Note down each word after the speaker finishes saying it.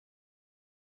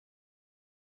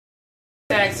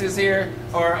Maddoxes here,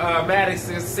 or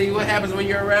Maddoxes. See what happens when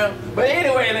you're around. But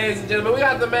anyway, ladies and gentlemen, we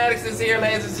got the Maddoxes here,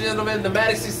 ladies and gentlemen. The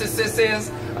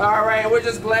Maddoxes. All right, we're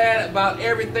just glad about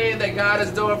everything that God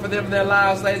is doing for them in their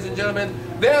lives, ladies and gentlemen.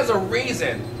 There's a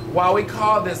reason why we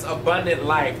call this abundant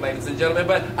life, ladies and gentlemen.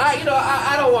 But I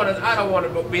don't want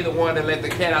to be the one to let the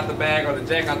cat out the bag or the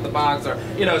jack out the box or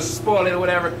spoil it or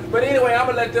whatever. But anyway, I'm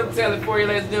gonna let them tell it for you,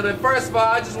 ladies and gentlemen. First of all,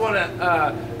 I just want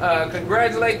to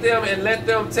congratulate them and let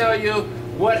them tell you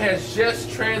what has just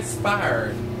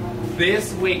transpired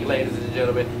this week, ladies and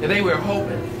gentlemen. And they were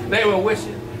hoping, they were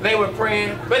wishing, they were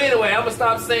praying. But anyway, I'm gonna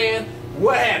stop saying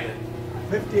what happened.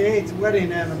 58th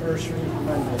wedding anniversary on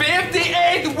Monday.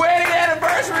 58th wedding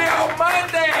anniversary on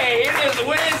Monday. It is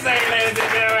Wednesday, ladies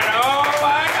and gentlemen. Oh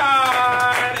my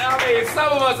God. I mean,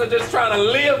 some of us are just trying to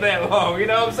live that long, you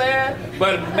know what I'm saying?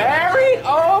 But married?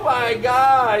 Oh my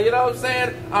God. You know what I'm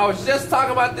saying? I was just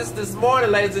talking about this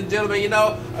morning, ladies and gentlemen.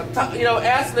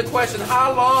 Asking the question,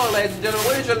 how long, ladies and gentlemen,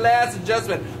 when is your last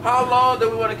adjustment? How long do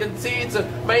we want to continue to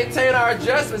maintain our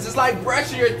adjustments? It's like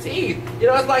brushing your teeth.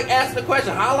 It's like asking the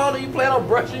question, how long do you plan on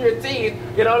brushing your teeth,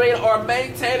 you know what I mean, or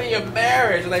maintaining your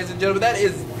marriage, ladies and gentlemen? That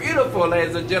is beautiful,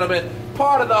 ladies and gentlemen.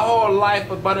 Part of the whole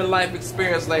life, abundant life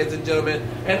experience, ladies and gentlemen.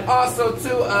 And also,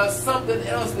 too, something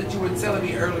else that you were telling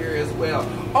me earlier as well.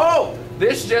 Oh,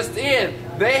 this just in.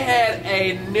 They had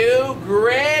a new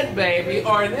grandbaby,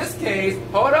 or in this case,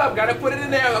 hold up, got to put it in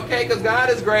there, okay, because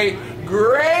God is great.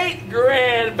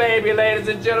 Great-grandbaby, ladies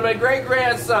and gentlemen,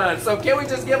 great-grandson. So can we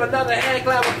just give another hand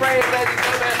clap of praise, ladies and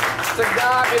gentlemen? To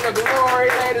God be the glory,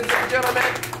 ladies and gentlemen.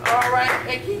 All right,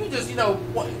 and can you just,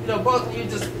 both of you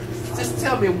just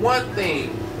tell me one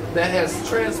thing that has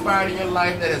transpired in your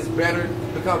life that has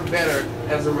become better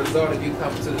as a result of you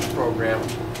coming to this program.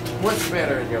 What's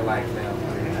better in your life now?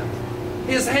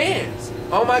 His hands.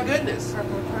 Oh my goodness.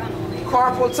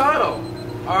 Carpal tunnel.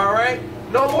 All right.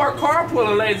 No more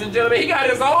carpooling, ladies and gentlemen. He got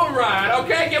his own ride.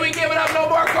 Okay, can we give it up? No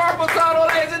more carpal tunnel,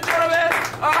 ladies and gentlemen.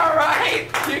 All right.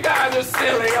 You guys are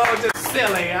silly. Oh, just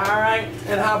silly. All right.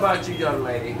 And how about you, young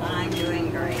lady? I'm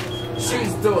doing great.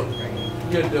 She's doing great.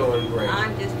 You're doing great.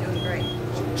 I'm just doing great.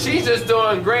 She's just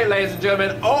doing great, ladies and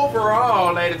gentlemen,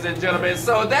 overall, ladies and gentlemen.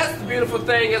 So that's the beautiful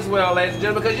thing as well, ladies and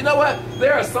gentlemen, because you know what?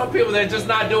 There are some people that are just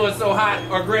not doing so hot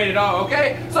or great at all,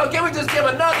 okay? So can we just give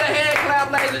another hand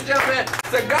clap, ladies and gentlemen?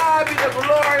 To God be the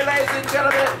glory, ladies and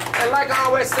gentlemen. And like I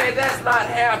always say, that's not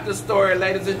half the story,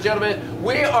 ladies and gentlemen.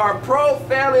 We are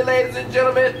pro-family, ladies and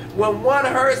gentlemen. When one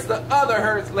hurts, the other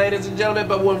hurts, ladies and gentlemen.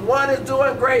 But when one is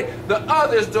doing great, the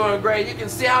other is doing great. You can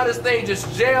see how this thing just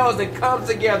gels and comes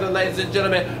together, ladies and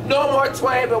gentlemen. No more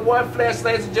twain but one flesh,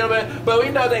 ladies and gentlemen. But we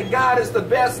know that God is the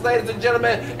best, ladies and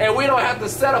gentlemen. And we don't have to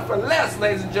settle for less,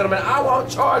 ladies and gentlemen. I won't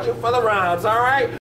charge you for the rhymes, all right?